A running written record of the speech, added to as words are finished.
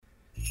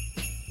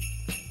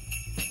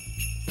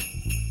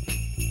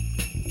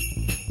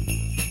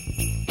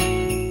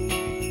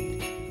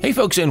Hey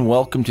folks, and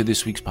welcome to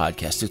this week's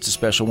podcast. It's a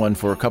special one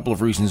for a couple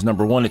of reasons.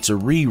 Number one, it's a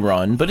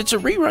rerun, but it's a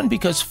rerun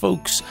because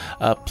folks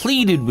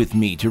pleaded with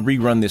me to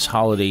rerun this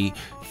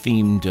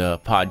holiday-themed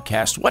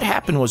podcast. What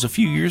happened was a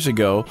few years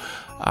ago,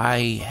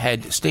 I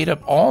had stayed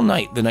up all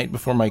night the night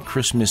before my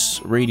Christmas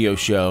radio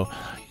show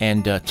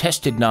and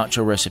tested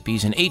nacho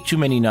recipes and ate too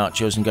many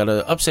nachos and got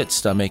an upset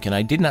stomach, and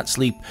I did not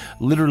sleep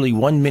literally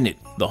 1 minute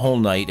the whole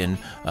night. And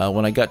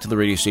when I got to the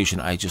radio station,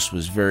 I just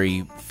was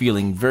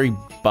feeling very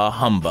bah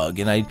humbug,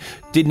 and I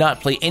did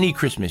not play any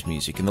Christmas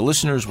music. And the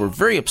listeners were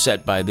very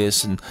upset by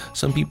this, and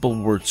some people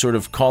were sort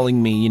of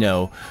calling me,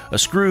 a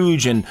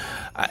Scrooge, and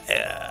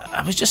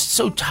I was just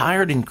so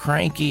tired and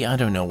cranky. I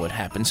don't know what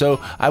happened. So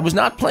I was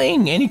not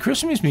playing any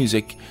Christmas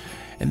music,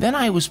 and then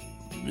I was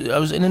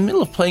in the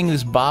middle of playing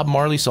this Bob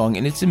Marley song,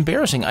 and it's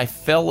embarrassing. I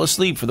fell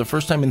asleep for the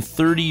first time in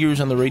 30 years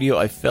on the radio.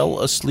 I fell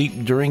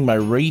asleep during my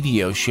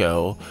radio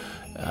show.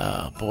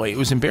 Boy, it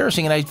was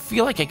embarrassing, and I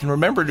feel like I can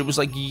remember it. It was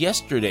like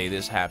yesterday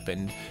this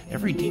happened.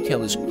 Every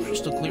detail is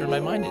crystal clear in my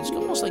mind. It's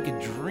almost like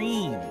a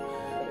dream.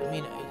 I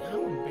mean,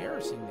 how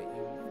embarrassing that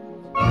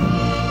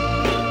you...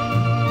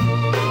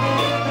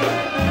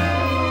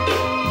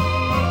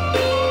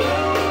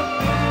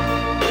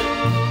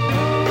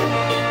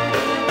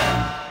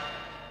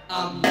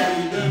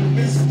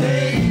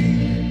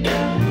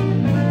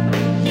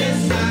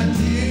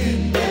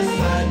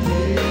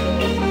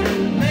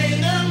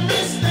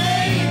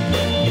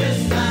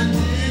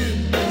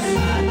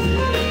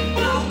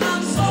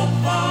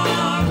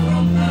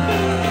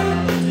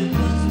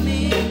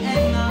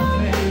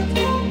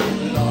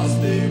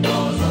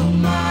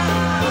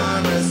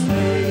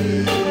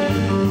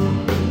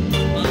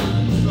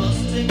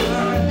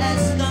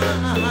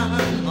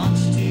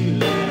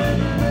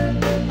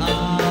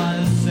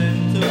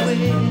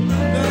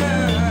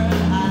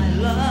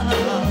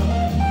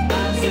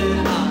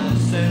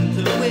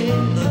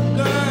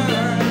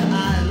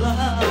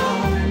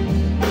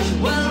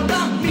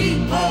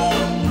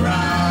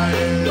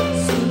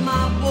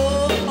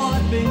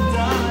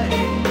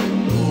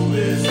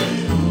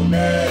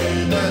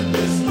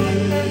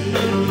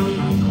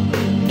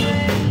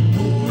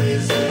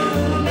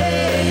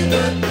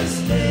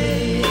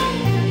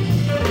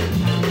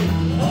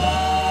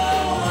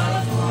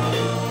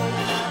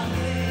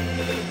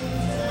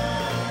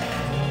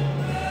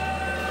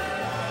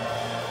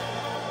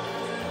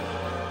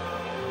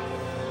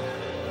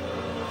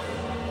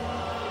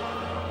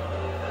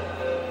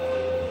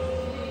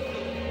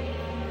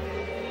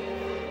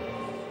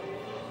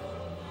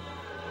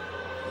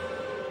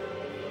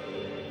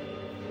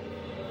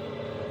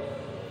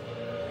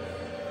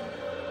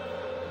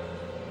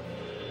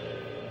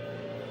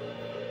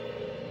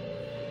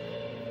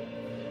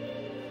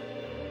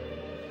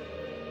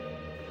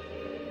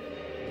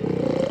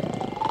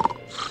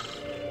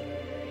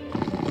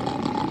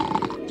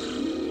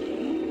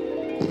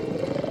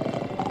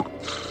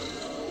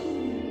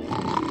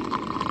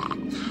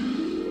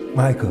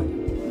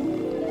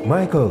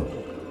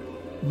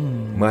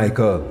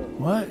 Michael.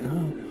 What?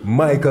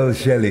 Michael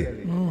Shelley.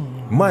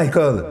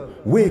 Michael,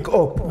 wake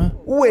up.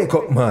 Wake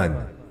up, man.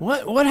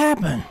 What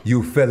happened?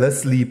 You fell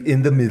asleep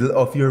in the middle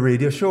of your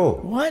radio show.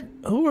 What?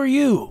 Who are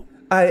you?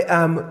 I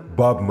am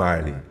Bob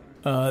Marley.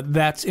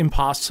 That's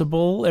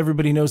impossible.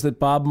 Everybody knows that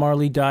Bob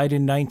Marley died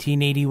in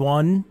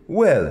 1981.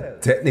 Well,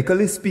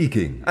 technically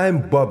speaking,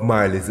 I'm Bob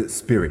Marley's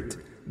spirit,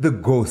 the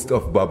ghost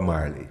of Bob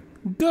Marley.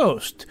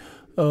 Ghost?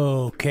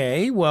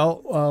 Okay,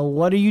 well,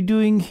 what are you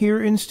doing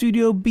here in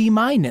Studio B-?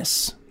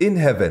 In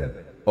heaven,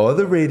 all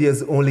the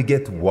radios only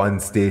get one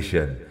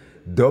station,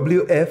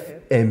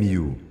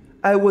 WFMU.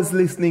 I was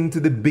listening to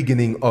the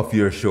beginning of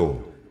your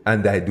show,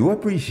 and I do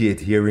appreciate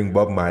hearing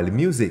Bob Marley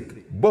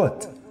music.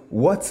 But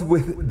what's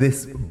with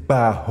this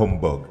bah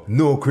humbug,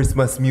 no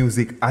Christmas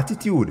music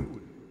attitude?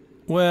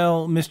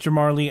 Well, Mr.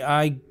 Marley,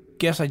 I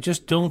guess I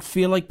just don't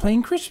feel like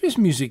playing Christmas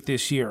music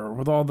this year.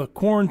 With all the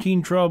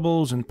quarantine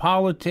troubles and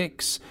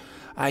politics,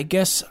 I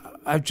guess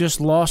I've just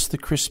lost the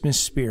Christmas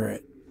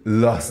spirit.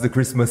 Lost the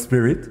Christmas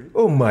spirit?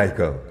 Oh,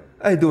 Michael,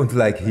 I don't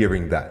like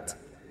hearing that.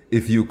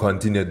 If you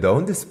continue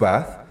down this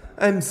path,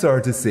 I'm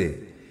sorry to say,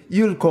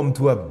 you'll come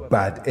to a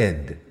bad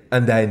end,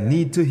 and I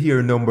need to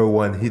hear number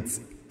one hits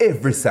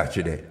every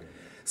Saturday.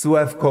 So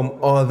I've come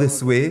all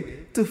this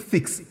way to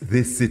fix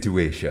this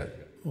situation.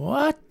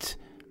 What?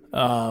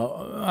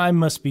 I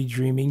must be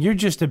dreaming. You're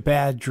just a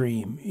bad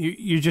dream.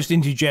 You're just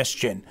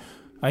indigestion.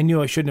 I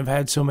knew I shouldn't have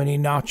had so many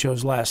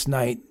nachos last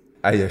night.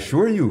 I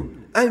assure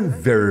you, I'm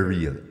very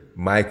real.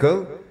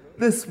 Michael,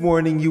 this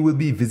morning you will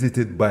be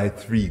visited by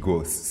 3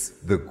 ghosts.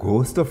 The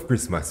ghost of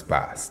Christmas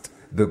past,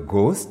 the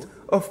ghost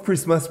of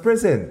Christmas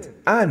present,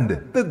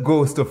 and the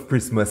ghost of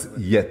Christmas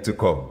yet to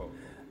come.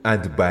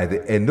 And by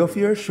the end of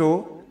your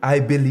show, I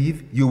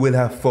believe you will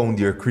have found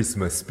your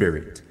Christmas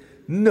spirit.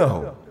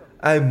 Now,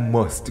 I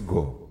must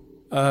go.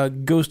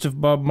 Ghost of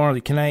Bob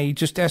Marley, can I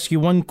just ask you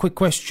one quick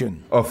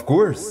question? Of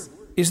course.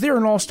 Is there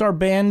an all-star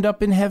band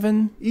up in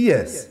heaven?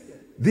 Yes,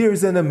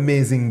 there's an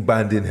amazing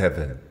band in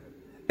heaven.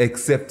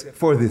 Except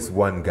for this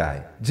one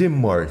guy, Jim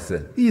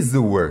Morrison. He's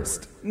the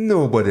worst.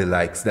 Nobody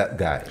likes that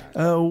guy.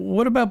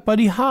 What about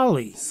Buddy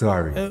Holly?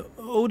 Sorry.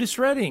 Otis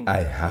Redding.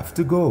 I have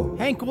to go.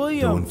 Hank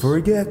Williams. Don't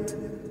forget,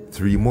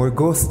 3 more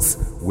ghosts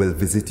will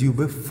visit you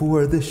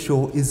before the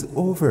show is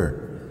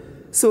over.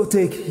 So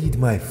take heed,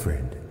 my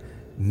friend.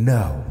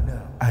 Now,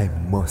 I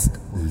must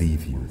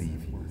leave you.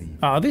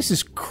 This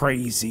is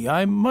crazy.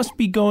 I must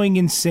be going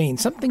insane.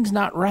 Something's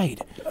not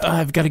right.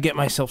 I've got to get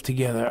myself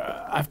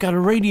together. I've got a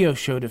radio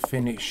show to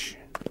finish.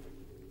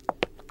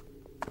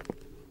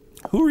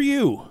 Who are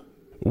you?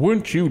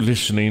 Weren't you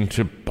listening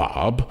to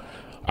Bob?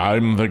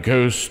 I'm the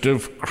ghost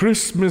of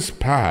Christmas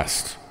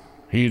past.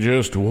 He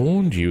just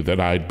warned you that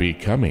I'd be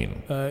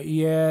coming.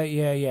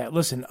 Yeah.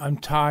 Listen, I'm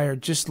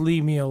tired. Just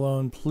leave me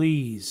alone,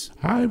 please.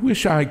 I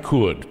wish I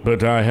could,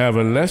 but I have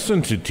a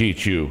lesson to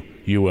teach you,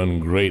 you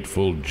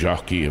ungrateful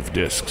jockey of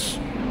discs.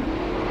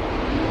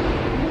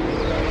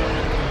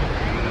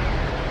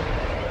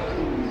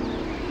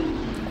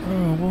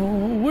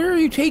 Where are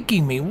you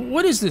taking me?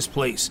 What is this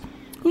place?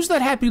 Who's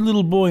that happy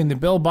little boy in the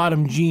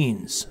bell-bottom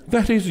jeans?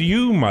 That is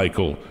you,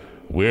 Michael.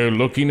 We're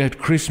looking at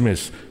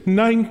Christmas,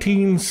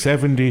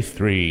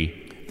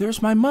 1973.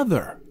 There's my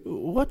mother.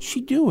 What's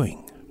she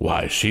doing?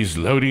 Why, she's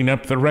loading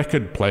up the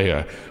record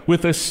player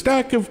with a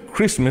stack of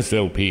Christmas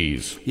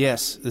LPs.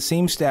 Yes, the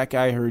same stack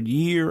I heard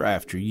year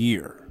after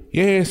year.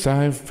 Yes,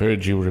 I've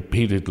heard you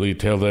repeatedly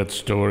tell that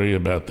story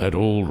about that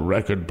old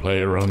record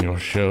player on your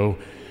show,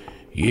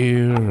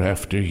 year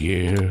after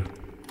year.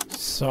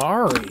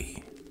 Sorry.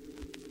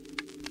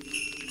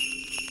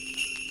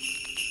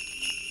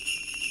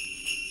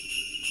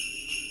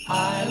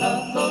 I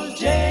love those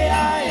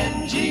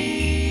Jingle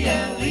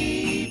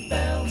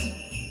bells.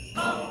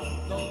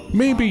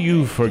 Maybe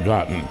you've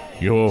forgotten.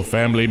 Your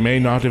family may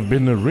not have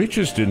been the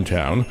richest in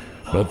town,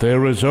 but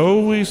there is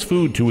always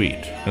food to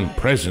eat, and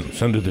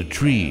presents under the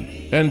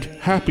tree, and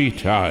happy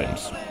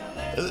times.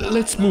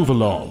 Let's move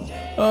along.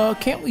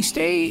 Can't we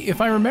stay?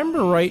 If I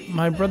remember right,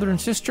 my brother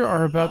and sister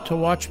are about to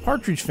watch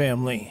Partridge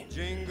Family.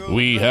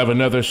 We have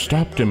another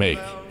stop to make,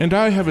 and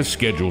I have a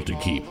schedule to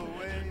keep.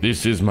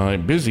 This is my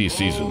busy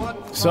season.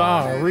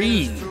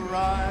 Sorry.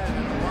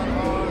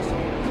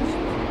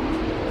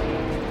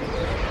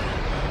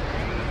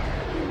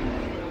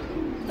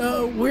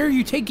 Where are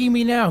you taking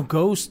me now,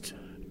 Ghost?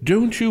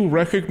 Don't you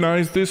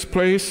recognize this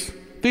place?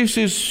 This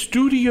is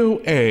Studio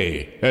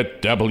A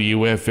at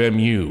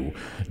WFMU,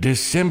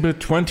 December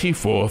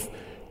 24th,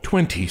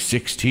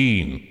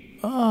 2016.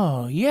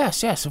 Oh,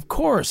 yes, of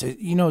course.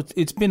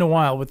 It's been a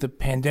while with the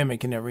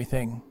pandemic and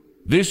everything.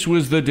 This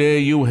was the day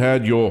you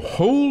had your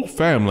whole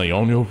family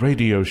on your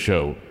radio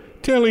show,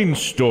 telling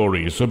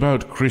stories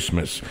about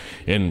Christmas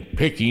and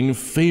picking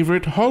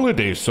favorite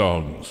holiday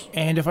songs.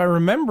 And if I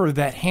remember,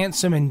 that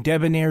handsome and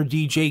debonair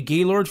DJ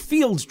Gaylord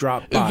Fields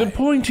dropped by. The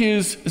point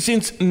is,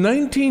 since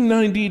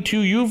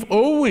 1992, you've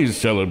always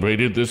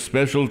celebrated this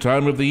special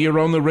time of the year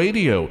on the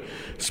radio,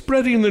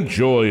 spreading the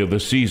joy of the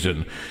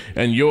season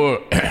and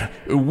your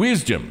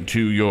wisdom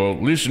to your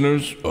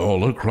listeners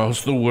all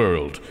across the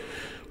world.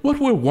 What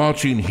we're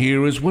watching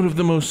here is one of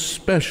the most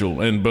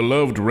special and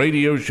beloved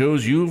radio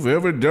shows you've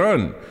ever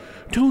done.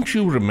 Don't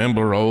you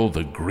remember all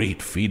the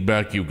great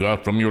feedback you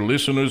got from your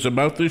listeners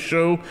about this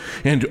show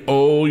and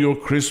all your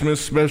Christmas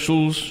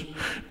specials?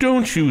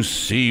 Don't you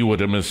see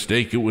what a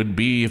mistake it would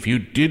be if you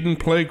didn't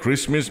play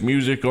Christmas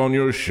music on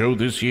your show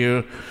this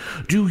year?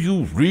 Do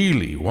you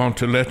really want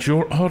to let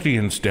your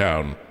audience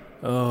down?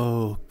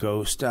 Oh,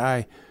 Ghost,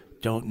 I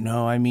don't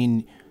know. I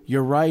mean,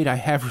 you're right, I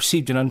have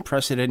received an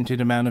unprecedented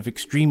amount of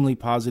extremely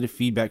positive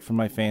feedback from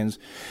my fans.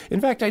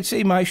 In fact, I'd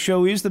say my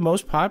show is the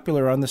most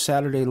popular on the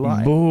Saturday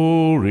line.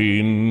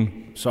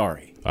 Boring.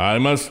 Sorry. I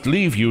must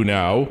leave you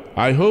now.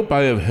 I hope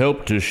I have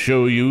helped to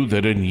show you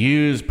that in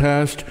years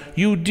past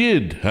you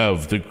did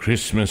have the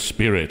Christmas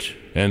spirit,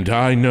 and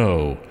I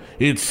know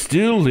it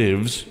still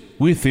lives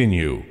within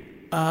you.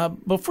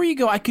 Before you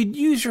go, I could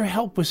use your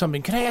help with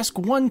something. Can I ask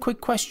one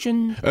quick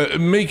question?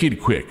 Make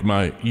it quick.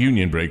 My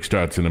union break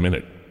starts in a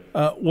minute.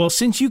 Well,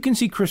 since you can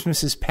see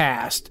Christmas is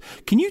past,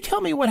 can you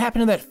tell me what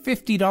happened to that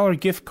 $50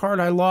 gift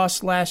card I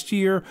lost last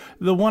year?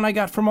 The one I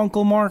got from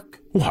Uncle Mark?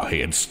 Why,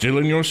 it's still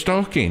in your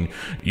stocking.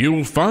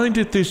 You'll find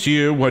it this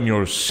year when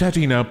you're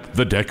setting up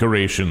the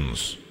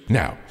decorations.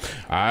 Now,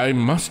 I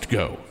must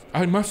go.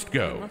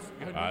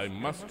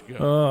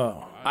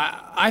 Oh,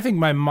 I think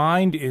my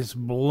mind is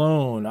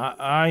blown.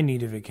 I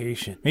need a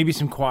vacation. Maybe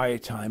some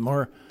quiet time,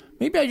 or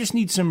maybe I just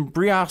need some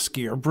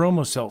Brioski or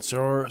Bromo Seltzer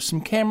or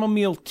some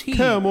chamomile tea.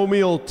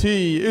 Chamomile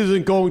tea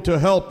isn't going to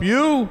help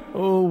you.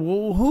 Oh,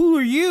 well, who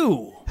are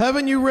you?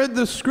 Haven't you read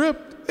the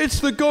script? It's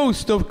the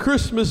ghost of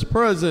Christmas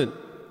Present.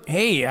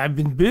 Hey, I've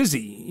been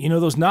busy.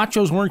 Those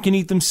nachos weren't going to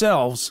eat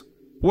themselves.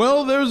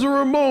 Well, there's a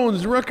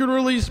Ramones record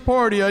release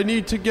party I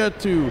need to get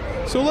to,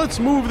 so let's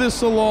move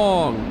this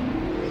along.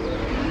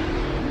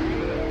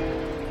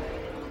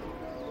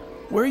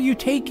 Where are you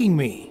taking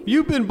me?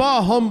 You've been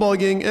bah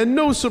humbugging and,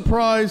 no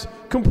surprise,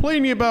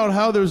 complaining about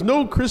how there's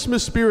no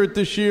Christmas spirit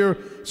this year,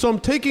 so I'm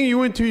taking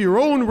you into your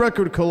own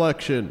record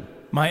collection.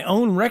 My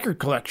own record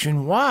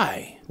collection?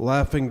 Why?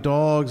 Laughing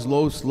Dogs,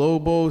 Los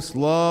Lobos,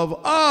 Love.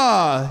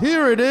 Ah,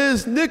 here it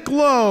is, Nick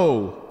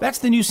Lowe. That's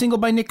the new single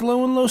by Nick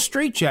Lowe and Low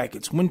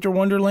Straitjackets, Winter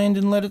Wonderland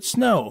and Let It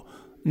Snow.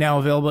 Now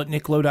available at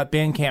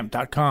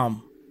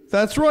nicklowe.bandcamp.com.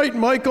 That's right,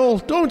 Michael.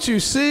 Don't you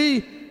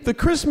see? The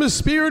Christmas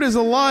spirit is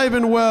alive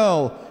and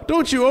well.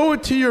 Don't you owe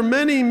it to your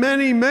many,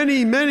 many,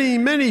 many, many,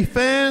 many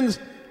fans?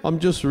 I'm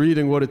just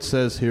reading what it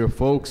says here,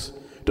 folks.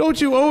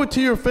 Don't you owe it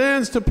to your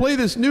fans to play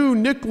this new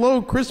Nick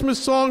Lowe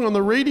Christmas song on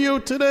the radio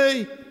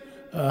today?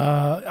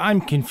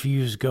 I'm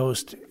confused,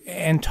 Ghost,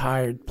 and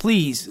tired.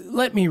 Please,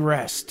 let me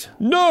rest.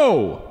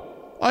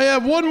 No! I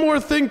have one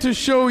more thing to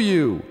show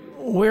you.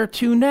 Where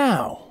to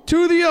now?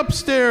 To the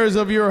upstairs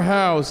of your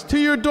house, to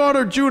your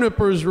daughter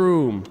Juniper's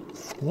room.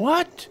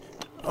 What?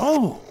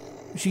 Oh,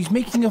 she's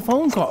making a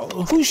phone call.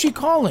 Who's she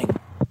calling?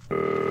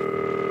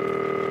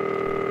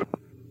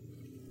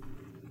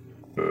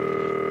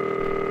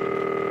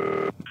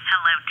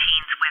 Hello,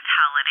 Teens with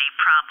Holiday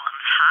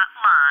Problems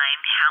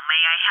Hotline. How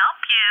may I help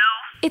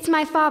you? It's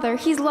my father.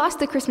 He's lost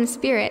the Christmas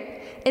spirit.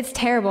 It's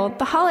terrible.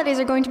 The holidays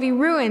are going to be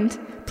ruined.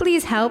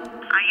 Please help. Are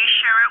you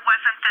sure it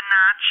wasn't the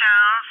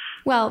nachos?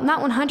 Well, not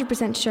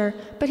 100% sure,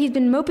 but he's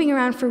been moping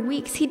around for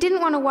weeks. He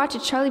didn't want to watch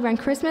A Charlie Brown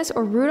Christmas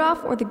or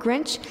Rudolph or The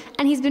Grinch,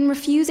 and he's been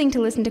refusing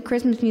to listen to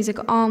Christmas music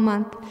all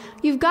month.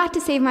 You've got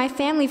to save my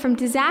family from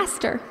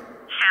disaster.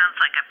 Sounds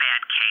like a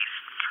bad case.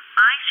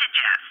 I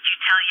suggest you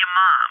tell your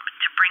mom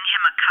to bring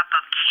him a cup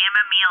of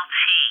chamomile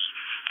tea.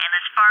 And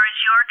as far as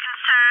you're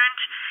concerned,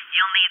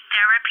 you'll need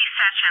therapy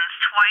sessions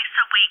twice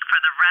a week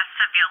for the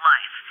rest of your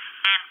life.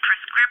 And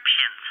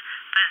prescriptions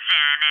for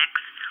Xanax,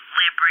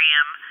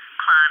 Librium,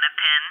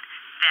 Klonopin,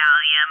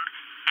 Valium,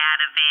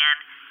 Ativan,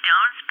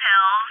 Doan's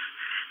pills,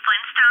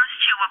 Flintstones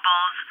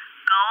chewables,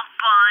 Gold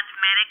Bond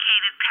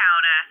medicated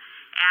powder,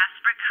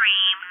 Aspirin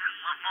cream,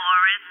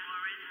 Lavoris,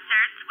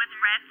 Certs with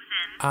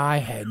Retsin.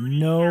 I had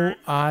no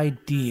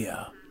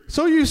idea.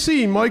 So you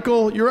see,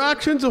 Michael, your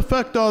actions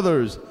affect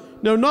others.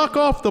 Now knock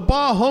off the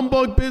bah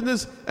humbug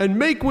business and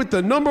make with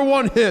the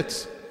 #1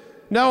 hits.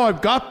 Now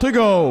I've got to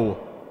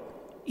go.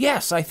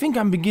 Yes, I think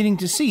I'm beginning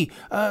to see.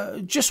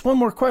 Just one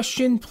more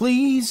question,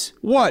 please.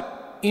 What?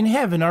 In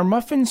heaven, are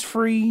muffins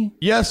free?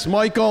 Yes,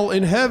 Michael,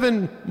 in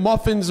heaven,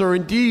 muffins are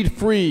indeed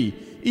free.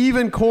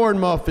 Even corn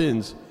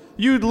muffins.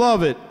 You'd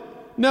love it.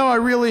 Now I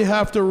really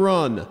have to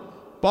run.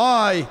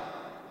 Bye.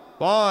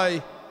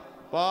 Bye.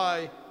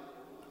 Bye.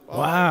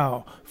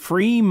 Wow,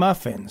 free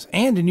muffins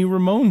and a new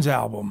Ramones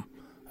album.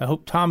 I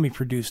hope Tommy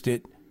produced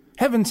it.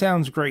 Heaven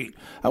sounds great.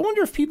 I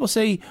wonder if people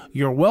say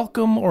you're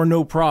welcome or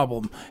no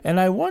problem.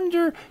 And I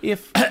wonder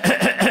if...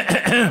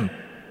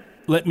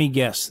 Let me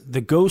guess,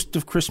 the ghost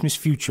of Christmas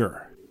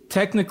future.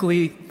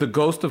 Technically, the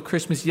ghost of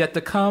Christmas yet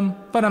to come,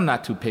 but I'm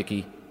not too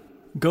picky.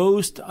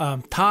 Ghost,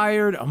 I'm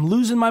tired, I'm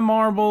losing my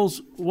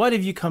marbles. What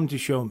have you come to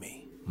show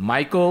me?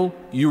 Michael,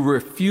 you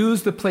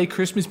refused to play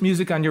Christmas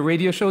music on your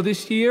radio show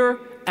this year,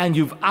 and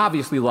you've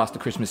obviously lost the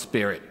Christmas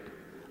spirit.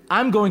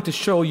 I'm going to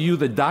show you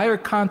the dire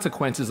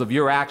consequences of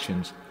your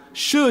actions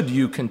should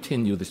you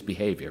continue this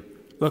behavior.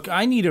 Look,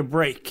 I need a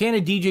break. Can't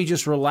a DJ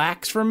just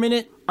relax for a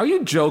minute? Are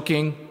you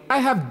joking? I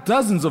have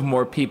dozens of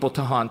more people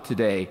to haunt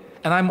today,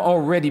 and I'm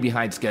already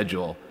behind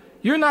schedule.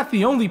 You're not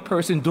the only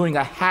person doing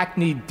a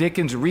hackneyed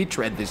Dickens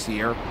retread this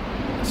year.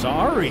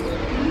 Sorry.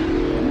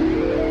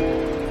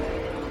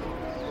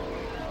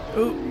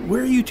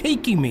 Where are you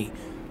taking me?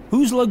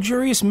 Whose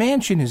luxurious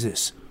mansion is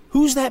this?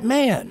 Who's that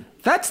man?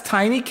 That's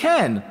Tiny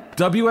Ken,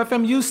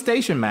 WFMU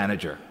station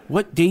manager.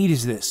 What date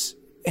is this?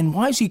 And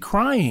why is he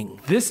crying?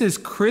 This is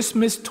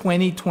Christmas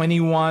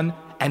 2021,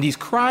 and he's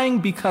crying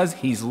because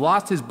he's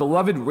lost his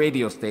beloved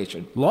radio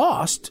station.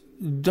 Lost?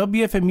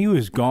 WFMU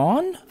is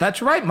gone?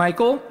 That's right,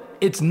 Michael.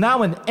 It's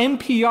now an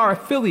NPR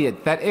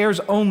affiliate that airs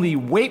only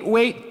Wait,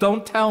 Wait,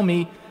 Don't Tell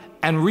Me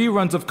and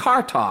reruns of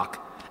Car Talk.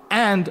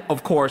 And,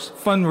 of course,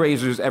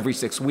 fundraisers every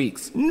 6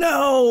 weeks.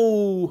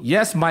 No!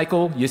 Yes,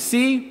 Michael. You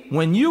see,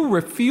 when you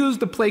refuse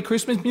to play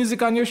Christmas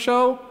music on your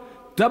show,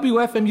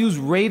 WFMU's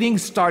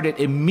ratings started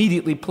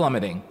immediately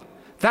plummeting.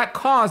 That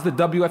caused the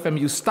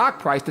WFMU stock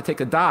price to take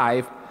a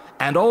dive,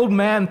 and old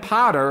man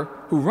Potter,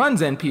 who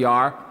runs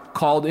NPR,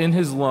 called in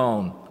his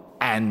loan.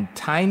 And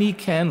Tiny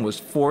Ken was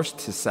forced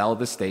to sell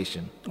the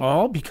station.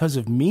 All because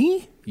of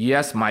me?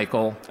 Yes,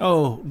 Michael.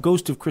 Oh,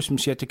 Ghost of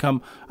Christmas Yet to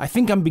Come. I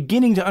think I'm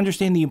beginning to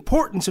understand the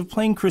importance of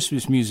playing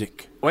Christmas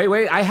music.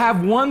 Wait, I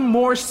have one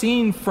more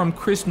scene from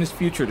Christmas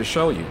Future to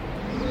show you.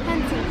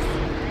 Pencils.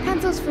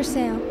 Pencils for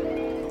sale.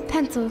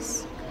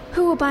 Pencils.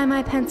 Who will buy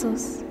my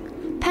pencils?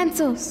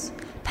 Pencils.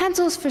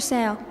 Pencils for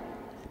sale.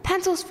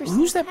 Pencils for sale.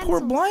 Who's that poor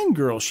blind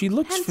girl? She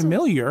looks Pencils.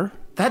 familiar.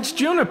 That's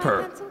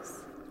Juniper. Pencils.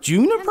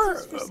 Juniper?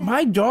 Pencils for sale.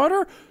 My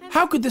daughter?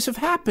 How could this have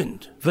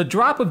happened? The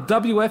drop of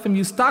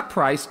WFMU stock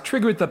price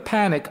triggered the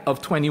panic of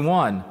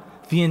 21.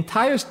 The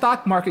entire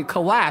stock market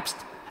collapsed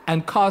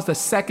and caused a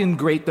second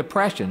Great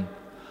Depression.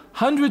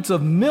 Hundreds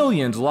of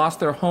millions lost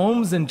their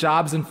homes and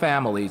jobs and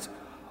families,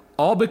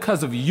 all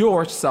because of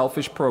your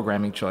selfish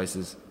programming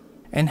choices.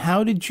 And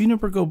how did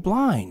Juniper go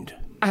blind?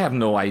 I have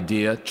no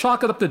idea.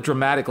 Chalk it up to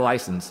dramatic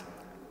license.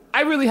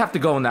 I really have to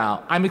go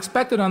now. I'm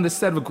expected on the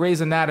set of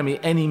Grey's Anatomy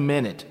any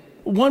minute.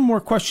 One more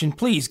question,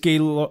 please,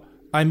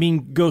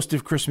 Ghost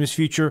of Christmas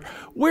Future.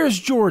 Where's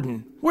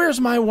Jordan?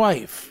 Where's my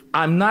wife?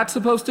 I'm not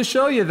supposed to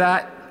show you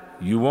that.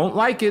 You won't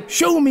like it.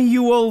 Show me,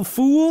 you old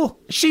fool.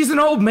 She's an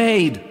old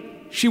maid.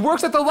 She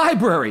works at the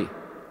library.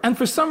 And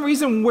for some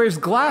reason wears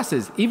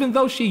glasses, even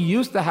though she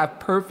used to have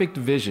perfect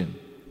vision.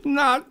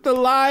 Not the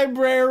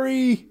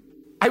library.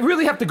 I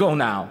really have to go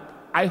now.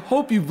 I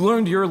hope you've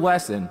learned your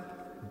lesson.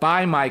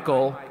 Bye,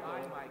 Michael.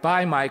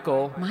 Bye,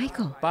 Michael.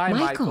 Michael. Bye,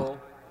 Michael.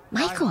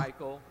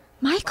 Michael.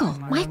 Michael.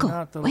 Michael,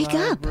 Not the wake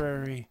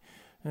library.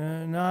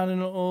 Not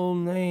an old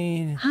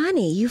maid. up.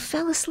 Honey, you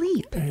fell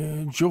asleep.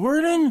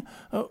 Jordan?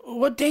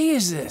 What day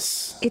is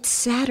this? It's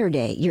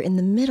Saturday. You're in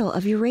the middle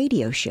of your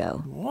radio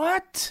show.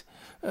 What?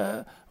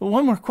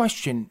 One more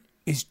question.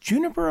 Is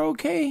Juniper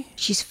okay?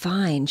 She's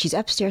fine. She's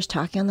upstairs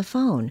talking on the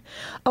phone.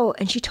 Oh,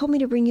 and she told me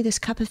to bring you this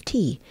cup of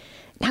tea.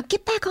 Now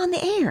get back on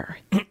the air.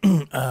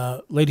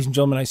 Ladies and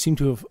gentlemen, I seem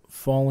to have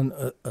fallen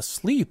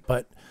asleep,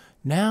 but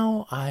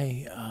now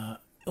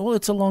well,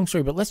 it's a long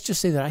story, but let's just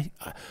say that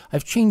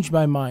I've changed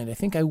my mind. I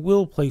think I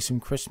will play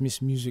some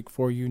Christmas music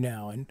for you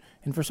now, and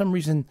for some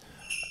reason,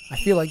 I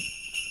feel like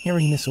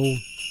hearing this old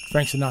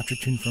Frank Sinatra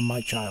tune from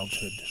my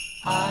childhood.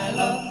 I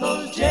love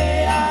those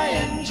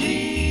Jingle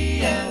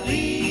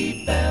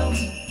bells.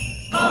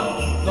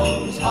 Oh,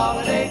 those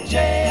holiday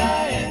Jingle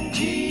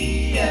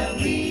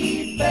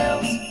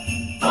bells.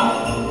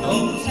 Oh,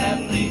 those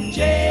happy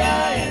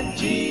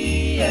Jingle-bells.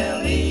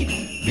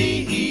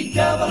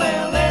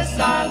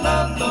 I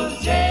love those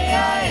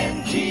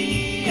Jingle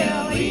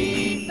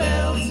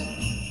bells.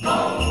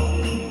 Oh.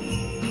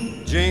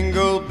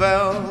 Jingle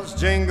bells,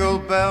 jingle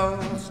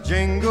bells,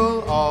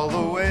 jingle all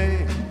the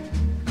way.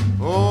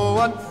 Oh,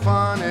 what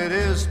fun it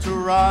is to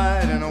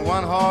ride in a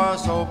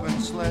one-horse open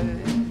sleigh.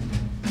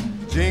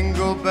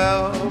 Jingle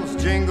bells,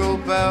 jingle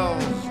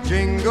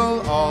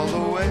all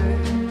the way.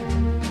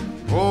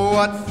 Oh,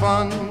 what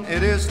fun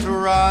it is to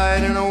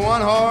ride in a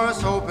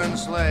one-horse open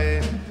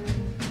sleigh.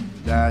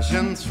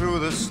 Dashing through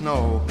the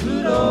snow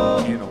Doodle.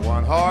 In a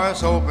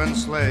one-horse open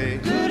sleigh.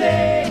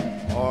 Doodle.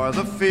 O'er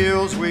the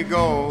fields we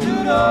go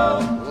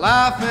Doodle.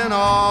 Laughing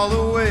all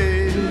the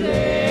way.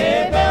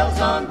 Doodle. Bells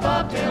on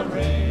bobtail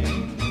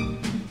ring,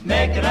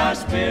 making our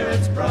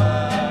spirits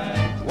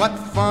bright. What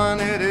fun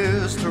it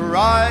is to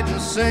ride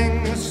and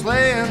sing a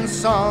sleighing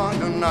song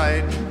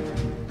tonight.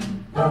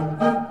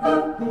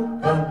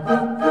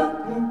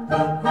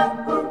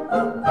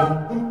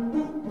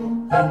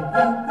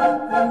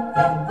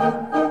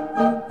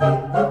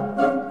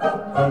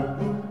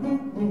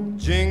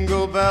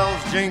 Jingle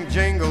bells,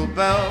 jingle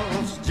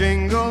bells,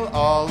 jingle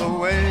all the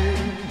way.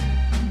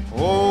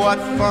 Oh, what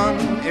fun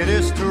it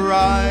is to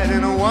ride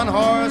in a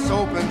one-horse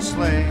open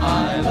sleigh.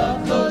 I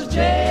love those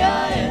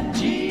Jingle